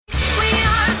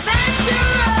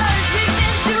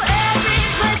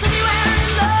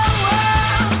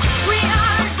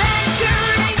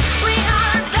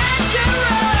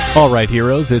All right,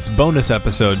 heroes, it's bonus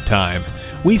episode time.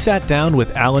 We sat down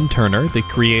with Alan Turner, the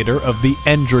creator of the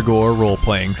Endragor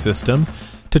role-playing system,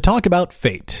 to talk about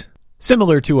Fate.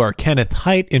 Similar to our Kenneth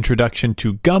Haidt introduction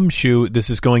to Gumshoe, this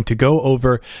is going to go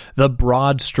over the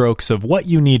broad strokes of what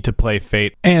you need to play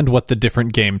Fate and what the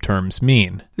different game terms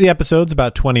mean. The episode's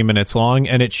about 20 minutes long,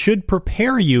 and it should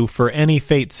prepare you for any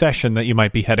Fate session that you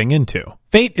might be heading into.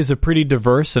 Fate is a pretty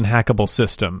diverse and hackable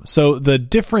system, so the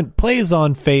different plays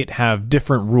on Fate have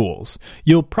different rules.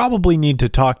 You'll probably need to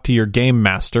talk to your game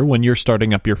master when you're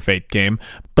starting up your Fate game,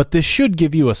 but this should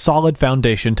give you a solid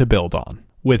foundation to build on.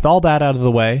 With all that out of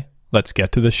the way, let's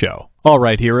get to the show. All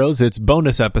right, heroes, it's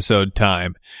bonus episode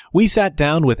time. We sat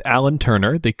down with Alan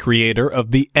Turner, the creator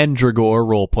of the Endragor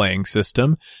role-playing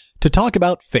system, to talk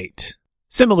about Fate.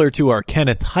 Similar to our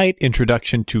Kenneth Haidt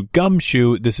introduction to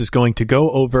Gumshoe, this is going to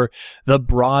go over the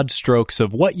broad strokes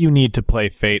of what you need to play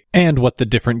Fate and what the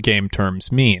different game terms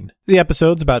mean. The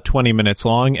episode's about 20 minutes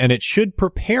long, and it should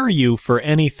prepare you for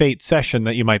any Fate session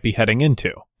that you might be heading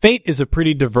into. Fate is a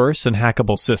pretty diverse and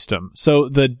hackable system, so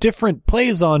the different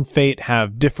plays on Fate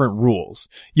have different rules.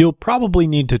 You'll probably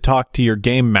need to talk to your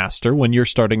game master when you're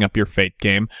starting up your Fate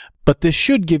game, but this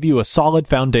should give you a solid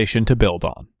foundation to build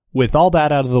on. With all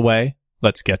that out of the way,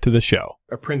 let's get to the show.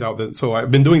 A printout that, so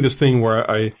I've been doing this thing where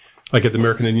I, like at the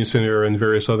American Indian Center and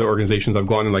various other organizations, I've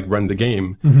gone and like run the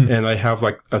game. Mm-hmm. And I have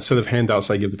like a set of handouts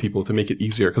I give to people to make it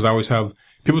easier. Cause I always have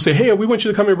people say, hey, we want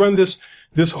you to come and run this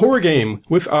horror game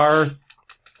with our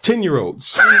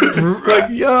 10-year-olds. Like,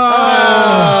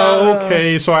 yeah,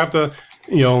 okay. So I have to,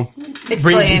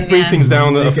 bring things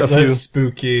down a few.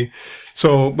 Spooky.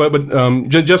 So, but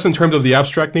just in terms of the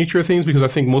abstract nature of things, because I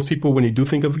think most people, when you do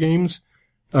think of games,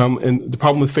 and the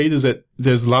problem with Fate is that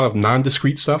there's a lot of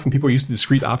non-discrete stuff and people are used to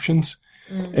discrete options.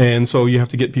 Mm. And so you have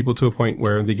to get people to a point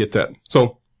where they get that.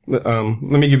 So, let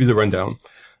me give you the rundown.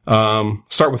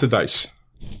 Start with the dice.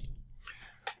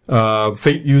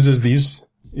 Fate uses these.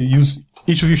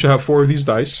 Each of you should have 4 of these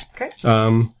dice. Okay.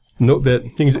 Note that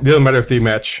it doesn't matter if they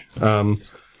match.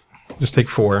 Just take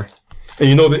 4. And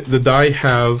you know that the die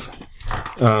have,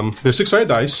 they're 6-sided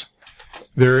dice.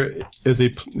 There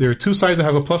are 2 sides that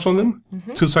have a plus on them,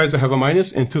 mm-hmm. 2 sides that have a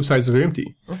minus, and 2 sides that are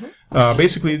empty. Mm-hmm.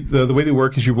 Basically, the way they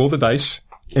work is you roll the dice,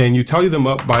 and you tally them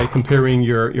up by comparing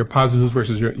your positives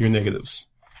versus your negatives.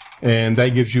 And that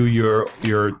gives you your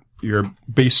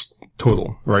base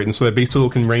total, right? And so that base total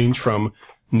can range from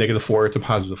 -4 to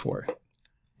 +4.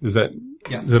 Does that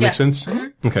make sense?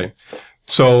 Mm-hmm. Okay.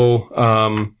 So,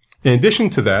 in addition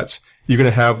to that, you're going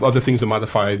to have other things that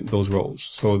modify those rolls.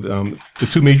 So, the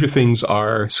 2 major things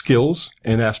are skills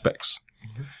and aspects.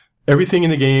 Mm-hmm. Everything in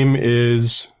the game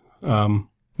is,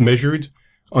 measured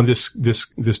on this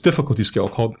difficulty scale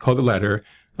called the ladder.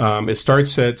 It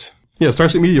starts at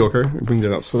mediocre. Let me bring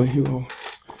that out so you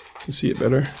can see it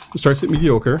better. It starts at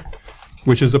mediocre,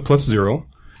 which is a +0.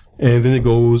 And then it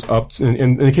goes up to,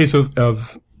 in the case of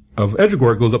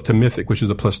Endragor, it goes up to mythic, which is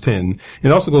a +10.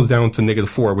 It also goes down to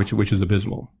 -4, which is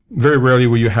abysmal. Very rarely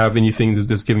will you have anything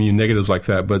that's giving you negatives like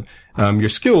that, but, your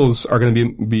skills are going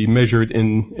to be measured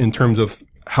in terms of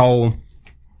how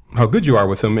good you are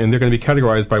with them, and they're going to be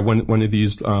categorized by one of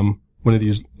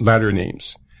these ladder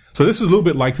names. So this is a little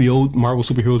bit like the old Marvel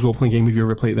Superheroes role-playing game, if you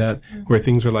ever played that, where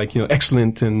things are like,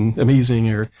 excellent and amazing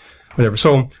or whatever.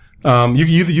 So, you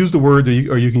can either use the word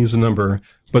or you can use a number.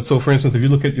 But so, for instance, if you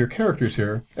look at your characters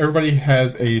here, everybody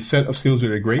has a set of skills that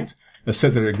are great, a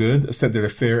set that are good, a set that are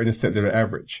fair, and a set that are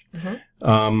average.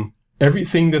 Mm-hmm.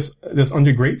 Everything that's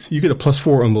under great, you get a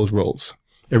 +4 on those rolls.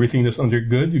 Everything that's under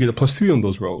good, you get a +3 on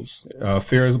those rolls.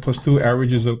 Fair is a +2,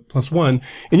 average is a +1.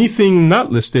 Anything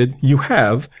not listed, you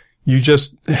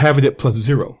just have it at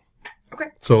 +0. Okay.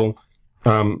 So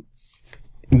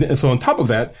on top of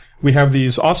that, we have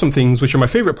these awesome things, which are my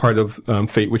favorite part of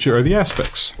Fate, which are the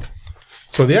aspects.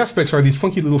 So the aspects are these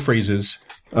funky little phrases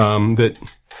that.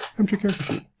 Where's your character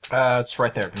sheet? It's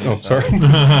right there. Oh, sorry,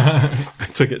 I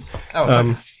took it.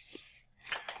 Oh,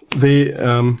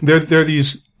 they're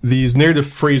these narrative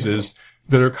phrases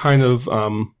that are kind of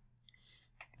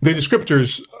they're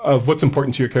descriptors of what's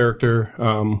important to your character,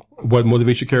 what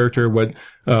motivates your character, what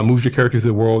moves your character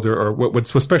through the world, or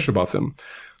what's special about them.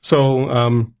 So,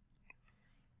 I'm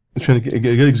trying to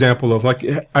get a good example of, like,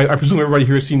 I presume everybody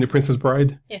here has seen The Princess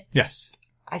Bride? Yeah. Yes.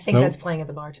 I think that's playing at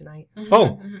the bar tonight. Mm-hmm.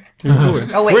 Oh.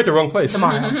 Mm-hmm. Oh, wait. We're at the wrong place.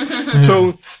 Tomorrow.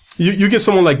 So, you get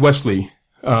someone like Wesley,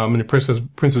 in The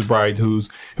Princess Bride who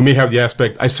may have the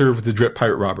aspect, I serve with the Dread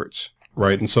Pirate Roberts,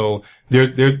 right? And so,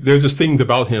 there's this thing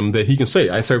about him that he can say,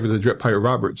 I serve with the Dread Pirate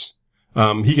Roberts.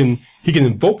 He can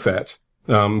invoke that,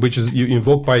 which is, you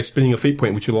invoke by spending a fate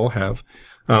point, which you'll all have.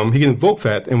 he can invoke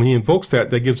that, and when he invokes that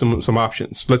gives him some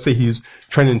options. Let's say he's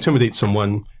trying to intimidate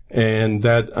someone, and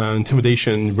that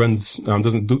intimidation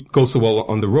doesn't go so well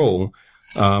on the roll.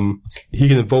 He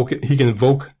can invoke it. He can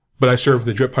invoke, but I serve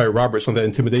the Dread Pirate Roberts on that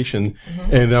intimidation,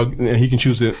 and he can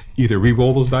choose to either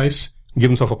re-roll those dice, give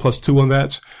himself a +2 on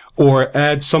that, or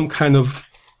add some kind of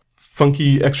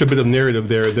funky extra bit of narrative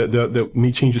there that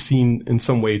may change the scene in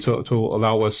some way to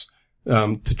allow us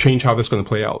to change how that's going to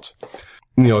play out.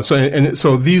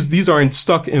 So these aren't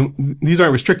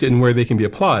restricted in where they can be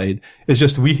applied. It's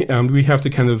just we have to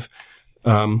kind of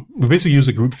we basically use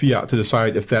a group fiat to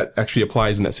decide if that actually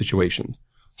applies in that situation.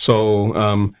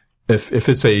 So if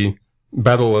it's a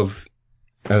battle of,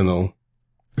 I don't know,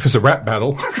 if it's a rap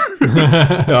battle,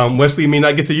 Wesley may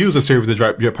not get to use a serve of the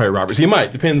Dread Pirate Roberts. He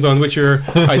might. Depends on what your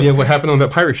idea of what happened on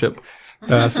that pirate ship,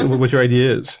 what your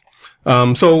idea is.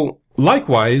 So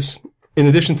likewise, in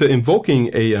addition to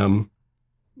invoking an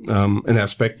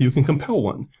aspect, you can compel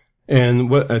one. And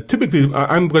what typically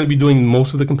I'm going to be doing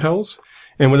most of the compels.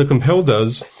 And what a compel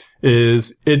does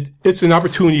is it's an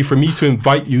opportunity for me to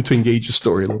invite you to engage the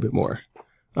story a little bit more.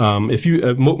 If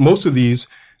you most of these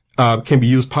can be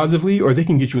used positively, or they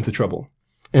can get you into trouble.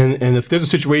 And if there's a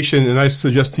situation, and I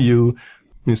suggest to you,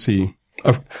 let me see,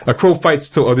 a crow fights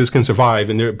till others can survive,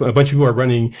 and there a bunch of people are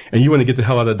running, and you want to get the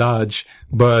hell out of Dodge,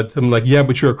 but I'm like, yeah,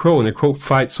 but you're a crow, and a crow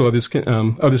fights so others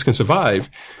can survive.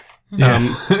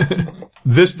 Yeah.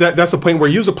 That's the point where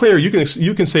you as a player, you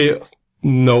can say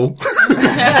no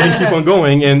and keep on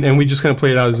going, and we just kind of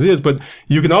play it out as it is. But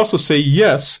you can also say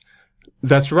yes,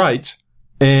 that's right.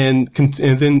 And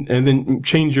then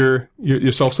change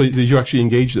yourself so that you actually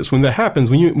engage this. When that happens,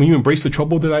 when you embrace the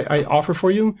trouble that I offer for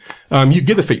you, you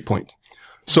get a fate point.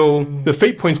 So the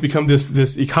fate points become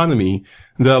this economy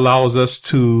that allows us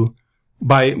to,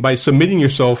 by submitting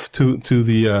yourself to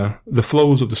the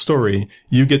flows of the story,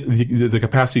 you get the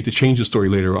capacity to change the story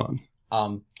later on.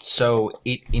 So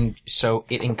it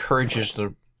encourages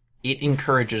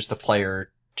the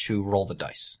player to roll the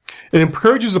dice. It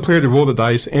encourages the player to roll the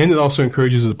dice, and it also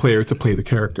encourages the player to play the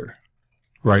character,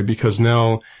 right? Because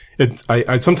now,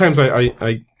 I sometimes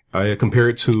compare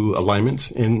it to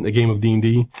alignment in a game of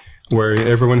D&D, where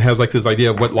everyone has like this idea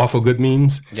of what lawful good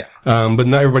means. Yeah. But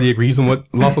not everybody agrees on what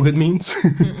lawful good means.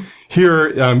 Here,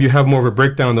 you have more of a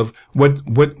breakdown of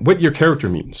what your character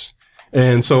means.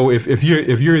 And so if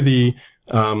you're the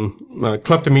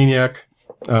kleptomaniac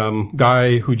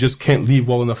guy who just can't leave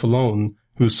well enough alone,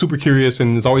 who's super curious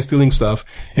and is always stealing stuff,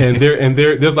 and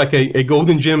there's like a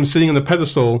golden gem sitting on the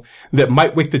pedestal that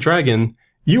might wake the dragon,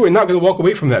 you are not going to walk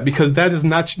away from that, because that's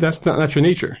not your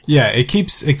nature. Yeah, it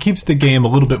keeps the game a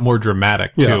little bit more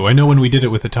dramatic too. Yeah. I know when we did it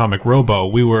with Atomic Robo,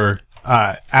 we were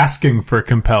asking for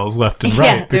compels left and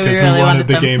right because we wanted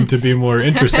the game to be more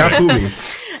interesting. Absolutely.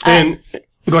 And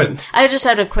go ahead. I just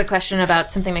had a quick question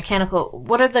about something mechanical.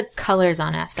 What are the colors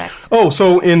on aspects? That's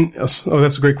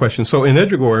a great question. So in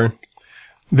Edragor,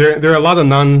 there are a lot of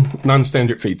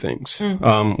non-standard fate things.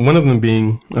 One of them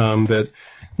being that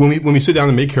when we sit down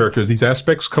and make characters, these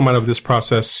aspects come out of this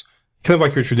process, kind of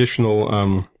like your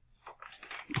traditional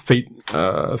fate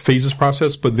phases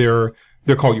process, but they're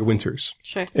called your winters.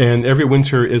 Sure. And every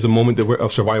winter is a moment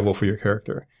of survival for your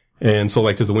character. And so,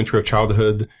 like, there's a winter of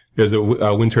childhood, there's a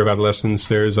winter of adolescence,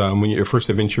 there's your first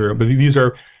adventure. But these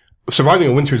are surviving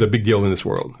a winter is a big deal in this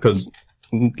world, because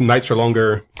nights are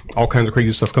longer, all kinds of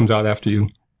crazy stuff comes out after you.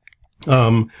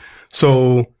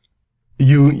 So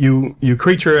you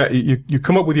create you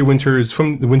come up with your winters.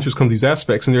 From the winters come these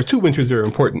aspects, and there are two winters that are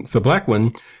important. The black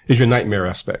one is your nightmare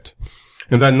aspect.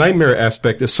 And that nightmare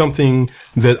aspect is something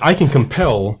that I can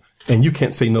compel and you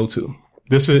can't say no to.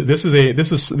 This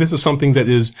is something that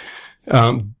is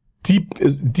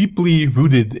deeply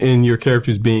rooted in your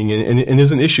character's being, and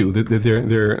is an issue that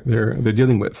they're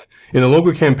dealing with. In a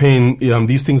Logor campaign,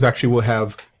 these things actually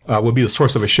will be the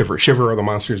source of a shiver. Shiver are the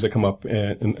monsters that come up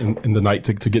in the night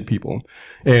to get people.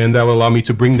 And that will allow me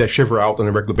to bring that shiver out on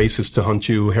a regular basis to hunt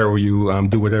you, harrow you,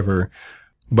 do whatever.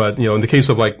 But, in the case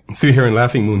of like Three Hair and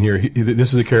Laughing Moon here,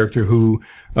 this is a character who,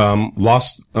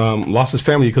 lost his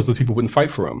family because the people wouldn't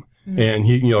fight for him. Mm-hmm. And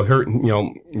he,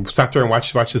 sat there and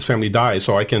watched his family die.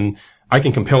 So I can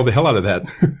compel the hell out of that.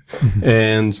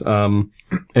 Mm-hmm.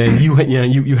 and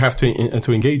you have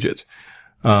to engage it.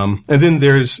 And then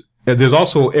there's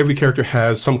also, every character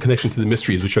has some connection to the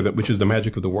mysteries, which is the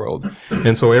magic of the world.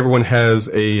 And so everyone has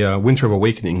a winter of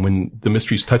awakening when the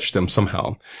mysteries touch them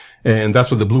somehow. And that's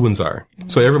what the blue ones are.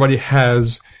 So everybody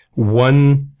has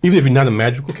one, even if you're not a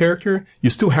magical character,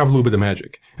 you still have a little bit of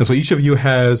magic. And so each of you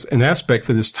has an aspect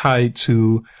that is tied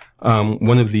to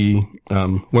one of the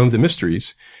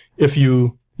mysteries. If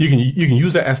you you can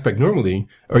use that aspect normally,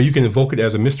 or you can invoke it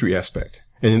as a mystery aspect.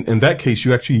 And in that case,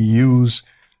 you actually use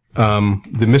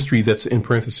the mystery that's in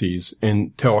parentheses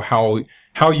and tell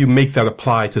how you make that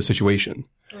apply to the situation.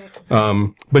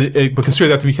 But consider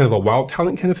that to be kind of a wild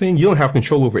talent kind of thing. You don't have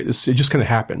control over it. It just kind of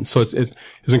happens. So it's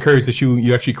encouraged that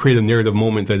you actually create a narrative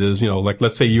moment that is, like,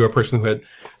 let's say you're a person who had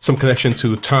some connection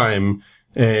to time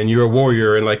and you're a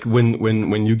warrior, and like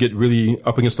when you get really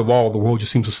up against the wall, the world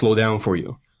just seems to slow down for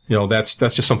you. That's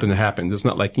just something that happens. It's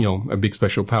not like, a big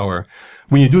special power.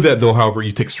 When you do that though, however,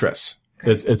 you take stress.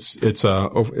 It's a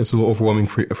little overwhelming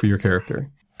for your character.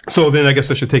 So then I guess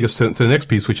that should take us to the next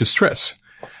piece, which is stress.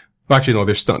 Well, actually, no,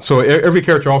 there's stunts. So every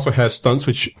character also has stunts,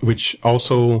 which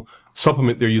also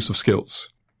supplement their use of skills.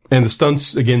 And the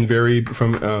stunts, again, vary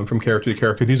from character to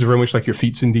character. These are very much like your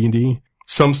feats in D&D.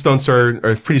 Some stunts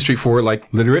are pretty straightforward,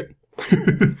 like literate.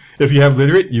 If you have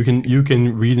literate, you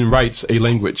can read and write a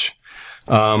language.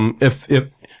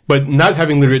 But not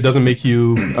having literate doesn't make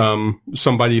you,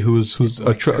 somebody who's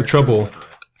a trouble.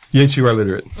 Yes, you are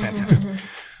literate. Fantastic.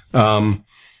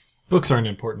 Books aren't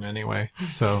important anyway,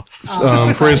 so.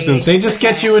 For instance, they just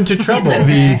get you into trouble.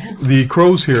 The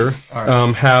crows here,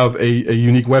 have a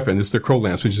unique weapon. It's their crow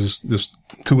lance, which is this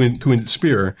two-inch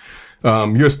spear.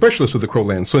 You're a specialist with the crow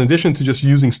lance. So in addition to just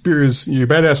using spears, you're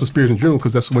badass with spears in general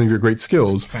because that's one of your great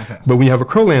skills. Fantastic. But when you have a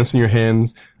crow lance in your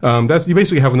hands, you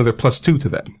basically have another +2 to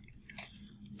that.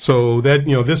 So that,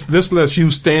 this lets you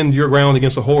stand your ground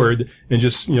against a horde and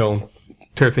just,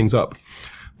 tear things up.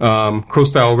 Crow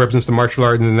style represents the martial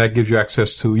art, and then that gives you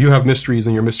access to, you have mysteries,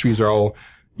 and your mysteries are all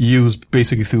used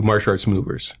basically through martial arts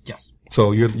maneuvers. Yes.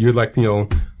 So you're like,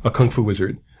 a kung fu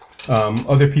wizard.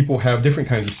 Other people have different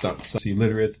kinds of stunts. See,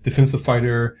 literate, defensive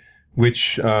fighter,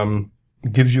 which,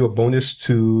 gives you a bonus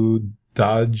to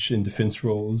dodge and defense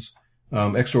rolls.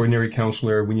 Extraordinary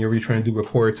counselor, when you're really trying to do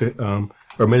rapport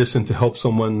or medicine to help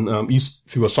someone, ease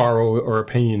through a sorrow or a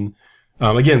pain.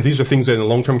 Again, these are things that in a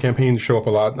long-term campaign show up a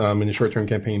lot. In a short-term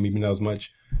campaign, maybe not as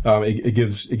much. It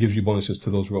gives you bonuses to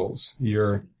those roles.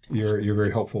 You're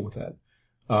very helpful with that.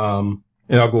 And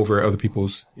I'll go over other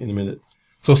people's in a minute.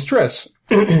 So stress,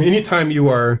 anytime you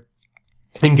are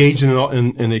engaged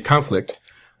in a conflict,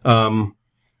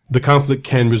 the conflict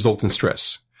can result in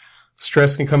stress.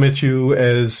 Stress can come at you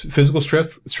as physical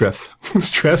stress,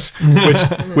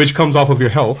 which comes off of your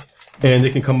health. And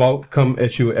it can come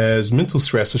at you as mental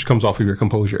stress, which comes off of your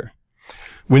composure.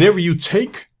 Whenever you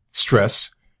take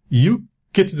stress, you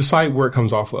get to decide where it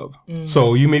comes off of.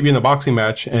 So you may be in a boxing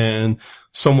match and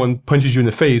someone punches you in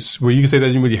the face where you can say that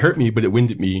didn't really hurt me, but it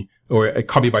winded me, or it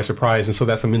caught me by surprise. And so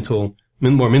that's more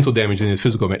mental damage than it is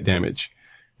physical damage,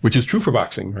 which is true for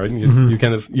boxing, right? You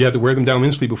have to wear them down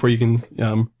mentally before you can,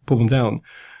 pull them down.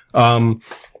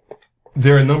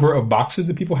 There are a number of boxes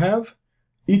that people have.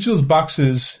 Each of those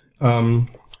boxes,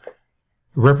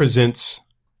 represents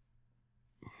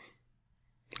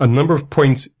a number of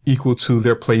points equal to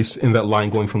their place in that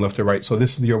line going from left to right. So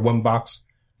this is your one box,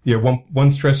 your one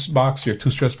stress box, your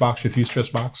two stress box, your three stress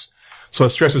box. So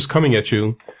if stress is coming at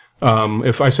you,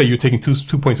 if I say you're taking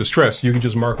two points of stress, you can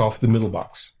just mark off the middle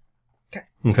box.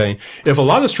 Okay. If a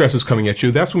lot of stress is coming at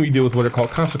you, that's when we deal with what are called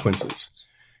consequences.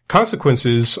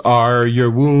 Consequences are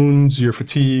your wounds, your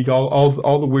fatigue,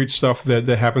 all the weird stuff that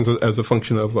happens as a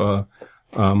function of,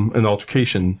 an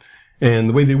altercation. And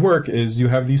the way they work is you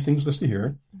have these things listed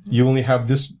here. You only have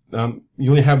this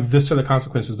set of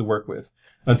consequences to work with.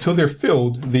 Until they're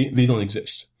filled, they don't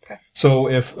exist. Okay. So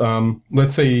if,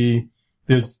 let's say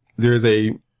there's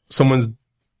someone's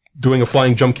doing a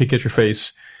flying jump kick at your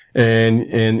face and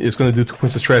it's going to do 2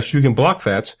 points of stress, you can block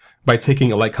that by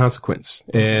taking a light consequence.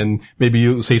 And maybe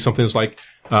you say something that's like,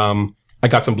 I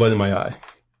got some blood in my eye.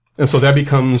 And so that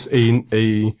becomes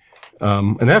an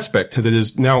aspect that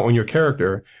is now on your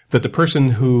character that the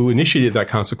person who initiated that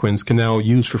consequence can now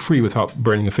use for free without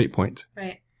burning a fate point.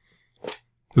 Right.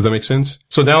 Does that make sense?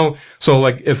 So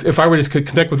like, if I were to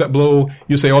connect with that blow,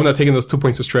 you say, oh, I'm not taking those 2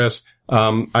 points of stress.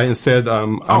 I've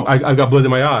got blood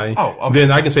in my eye. Oh, okay.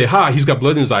 Then I can say, he's got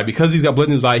blood in his eye. Because he's got blood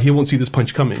in his eye, he won't see this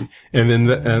punch coming. And then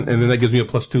that gives me a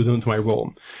 +2 to my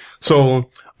roll. So,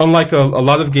 unlike a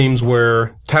lot of games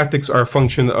where tactics are a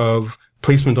function of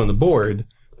placement on the board,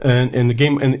 and in the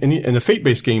game, and in a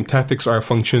fate-based game, tactics are a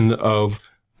function of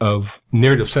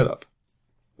narrative setup.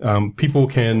 People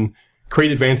can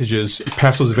create advantages,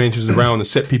 pass those advantages around and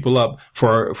set people up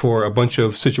for a bunch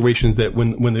of situations that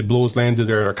when the blow is landed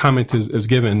or a comment is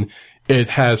given, it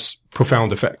has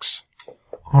profound effects.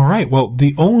 All right. Well,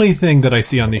 the only thing that I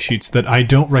see on these sheets that I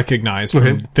don't recognize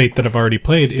from Fate that I've already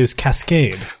played is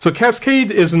Cascade. So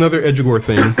Cascade is another Edgegore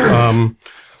thing.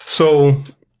 So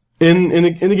in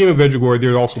the game of Edgegore,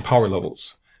 there are also power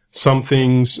levels. Some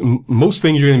things, most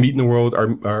things you're going to meet in the world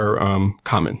are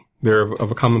common. They're of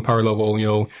a common power level. You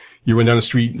know, you run down the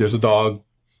street, there's a dog.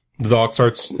 The dog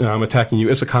starts attacking you.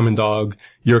 It's a common dog.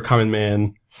 You're a common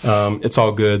man. It's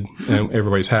all good, and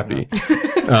everybody's happy.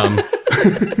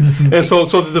 And so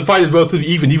the fight is relatively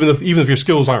even if your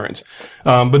skills aren't.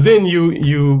 But then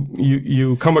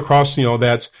you come across, you know,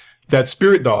 that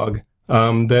spirit dog,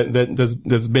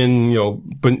 that's been, you know,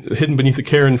 hidden beneath the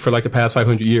cairn for like the past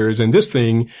 500 years. And this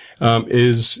thing,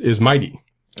 is mighty.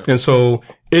 And so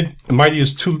mighty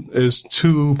is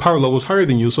two power levels higher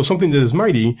than you. So something that is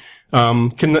mighty,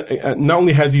 can, not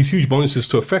only has these huge bonuses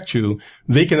to affect you,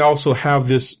 they can also have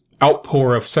this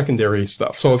outpour of secondary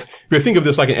stuff. So if you think of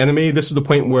this like an anime, this is the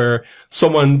point where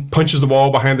someone punches the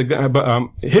wall behind the guy,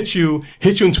 hits you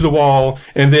into the wall,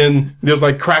 and then there's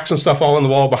like cracks and stuff all on the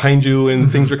wall behind you,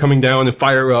 and things are coming down and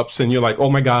fire ups, and you're like,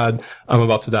 oh my God, I'm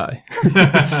about to die.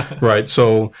 Right.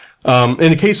 So,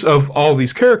 in the case of all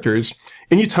these characters,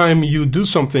 anytime you do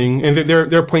something, and there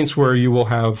are points where you will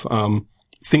have,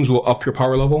 things will up your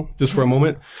power level just for a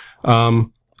moment.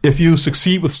 If you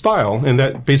succeed with style, and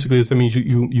that basically is, that means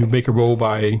you make a roll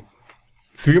by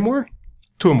 3 or more?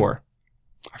 2 or more.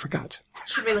 I forgot.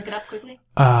 Should we look it up quickly?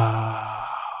 I'm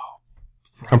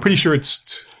pretty sure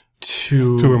it's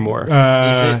 2 or more.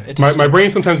 My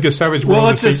brain sometimes gets savage. Well,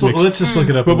 let's just look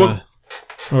it up.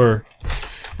 Or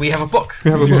we have a book. We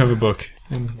do have a book.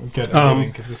 Well, in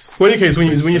any case,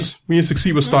 when you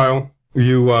succeed with style,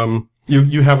 you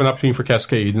have an opportunity for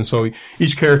cascade, and so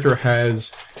each character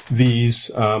has these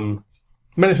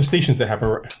manifestations that happen.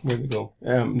 Where to go?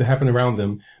 That happen around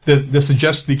them that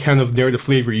suggest the kind of narrative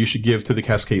flavor you should give to the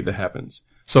cascade that happens.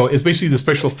 So it's basically the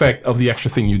special effect of the extra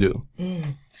thing you do.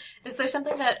 Is there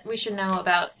something that we should know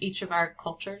about each of our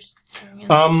cultures?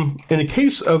 In the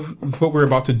case of what we're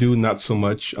about to do, not so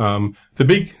much. The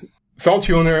big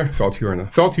Faltiorna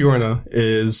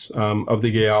is of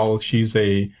the Gael.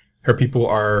 Her people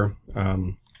are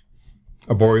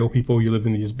arboreal people. You live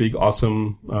in these big,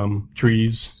 awesome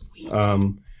trees.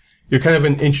 You're kind of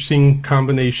an interesting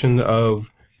combination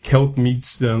of Celt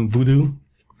meets voodoo.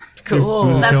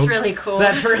 Cool. That's really cool.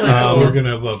 That's really cool. We're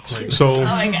gonna love playing. So, oh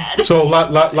my God. So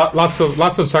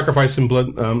lots of sacrifice and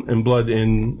blood,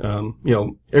 you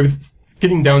know,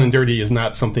 getting down and dirty is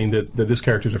not something that this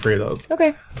character is afraid of.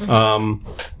 Okay.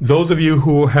 Those of you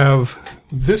who have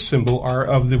this symbol are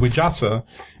of the Wijasa,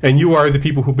 and you are the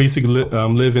people who basically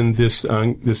live in this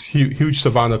huge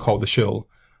savanna called the Shill,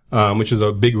 which is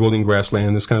a big rolling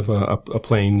grassland. It's kind of a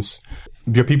plains.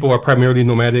 Your people are primarily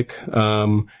nomadic.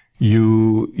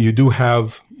 You do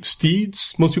have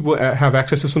steeds. Most people have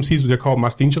access to some steeds. They're called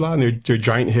mastingela, and they're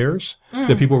giant hares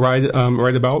that people ride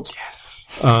about. Yes.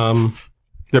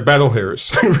 They're battle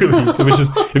hares, really. Which is,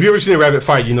 if you've ever seen a rabbit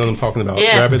fight, you know what I'm talking about.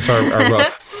 Yeah. Rabbits are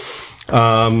rough.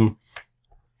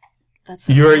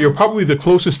 You're probably the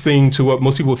closest thing to what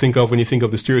most people think of when you think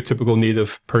of the stereotypical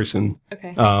native person.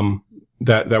 Okay.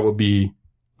 That would be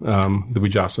the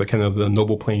Wijasa, kind of the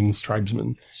Noble Plains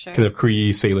tribesmen, Sure. kind of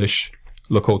Cree, Salish,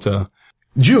 Lakota.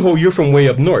 Juho, you're from way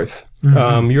up north.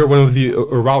 You're one of the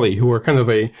Urali, who are kind of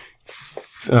a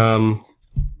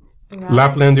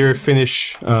Laplander,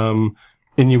 Finnish,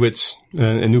 Inuits,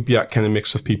 and Inupiat kind of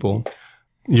mix of people.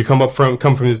 You come from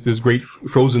this great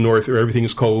frozen north where everything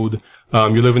is cold.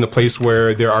 You live in a place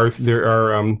where there are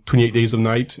 28 days of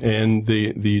night, and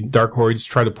the dark hordes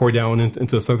try to pour down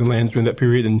into the southern lands during that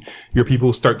period, and your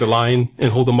people start the line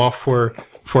and hold them off for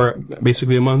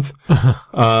basically a month.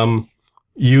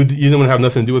 You don't have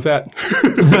nothing to do with that.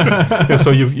 And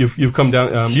so you've come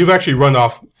down, you've actually run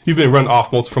off, you've been run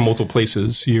off from multiple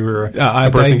places. You're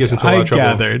a person who gets into a lot of trouble.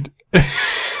 Gathered.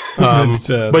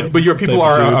 But your people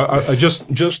are just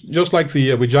like the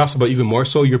Wijasa, but even more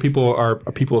so. Your people are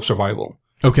people of survival.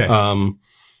 Okay.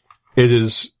 It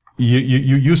is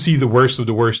you see the worst of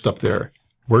the worst up there.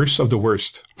 Worst of the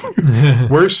worst.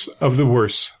 Worst of the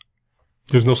worst.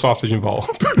 There's no sausage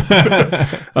involved.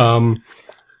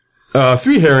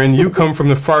 Three Heron, you come from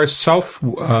the far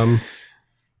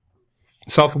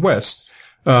southwest.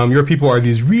 Your people are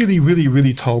these really, really,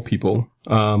 really tall people.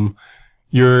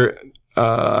 You're,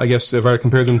 I guess if I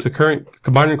compare them to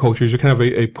modern cultures, you're kind of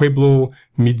a Pueblo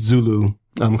Mid-Zulu,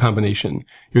 combination.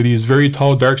 You're these very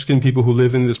tall, dark-skinned people who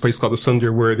live in this place called the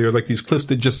Sunder, where they're like these cliffs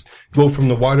that just go from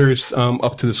the waters,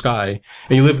 up to the sky.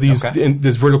 And you live in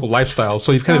this vertical lifestyle.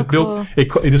 So you've kind of built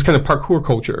this kind of parkour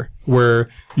culture where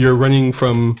you're running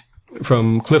from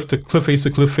cliff face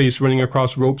to cliff face, running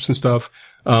across ropes and stuff,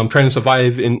 trying to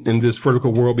survive in this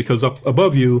vertical world, because up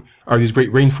above you are these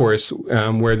great rainforests,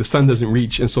 where the sun doesn't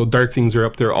reach. And so dark things are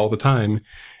up there all the time.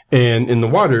 And in the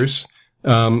waters, you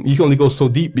can only go so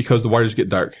deep because the waters get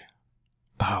dark.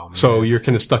 Oh, man. So you're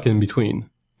kind of stuck in between.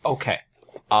 Okay.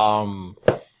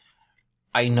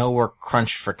 I know we're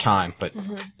crunched for time, but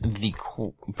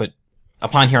but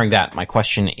upon hearing that, my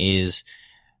question is,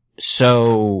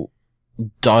 so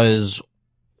does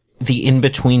the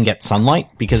in-between get sunlight?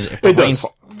 Because if the It rain does.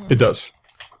 It does.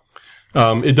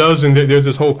 It does, and there's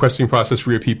this whole questing process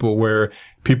for your people where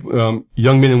people,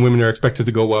 young men and women are expected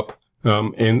to go up,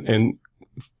 and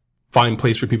find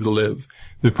place for people to live.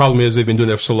 The problem is they've been doing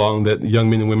that for so long that young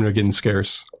men and women are getting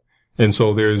scarce. And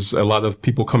so there's a lot of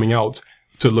people coming out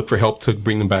to look for help to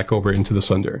bring them back over into the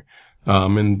Sunder.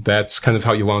 And that's kind of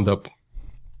how you wound up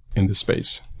in this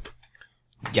space.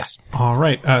 Yes. All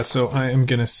right. So I am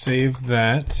going to save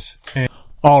that. And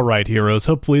All right, heroes.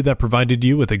 Hopefully that provided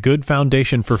you with a good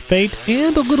foundation for Fate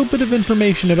and a little bit of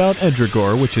information about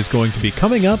Edragor, which is going to be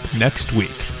coming up next week.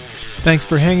 Thanks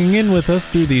for hanging in with us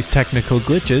through these technical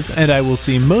glitches, and I will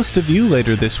see most of you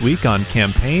later this week on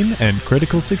Campaign and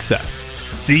Critical Success.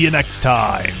 See you next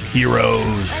time,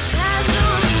 heroes!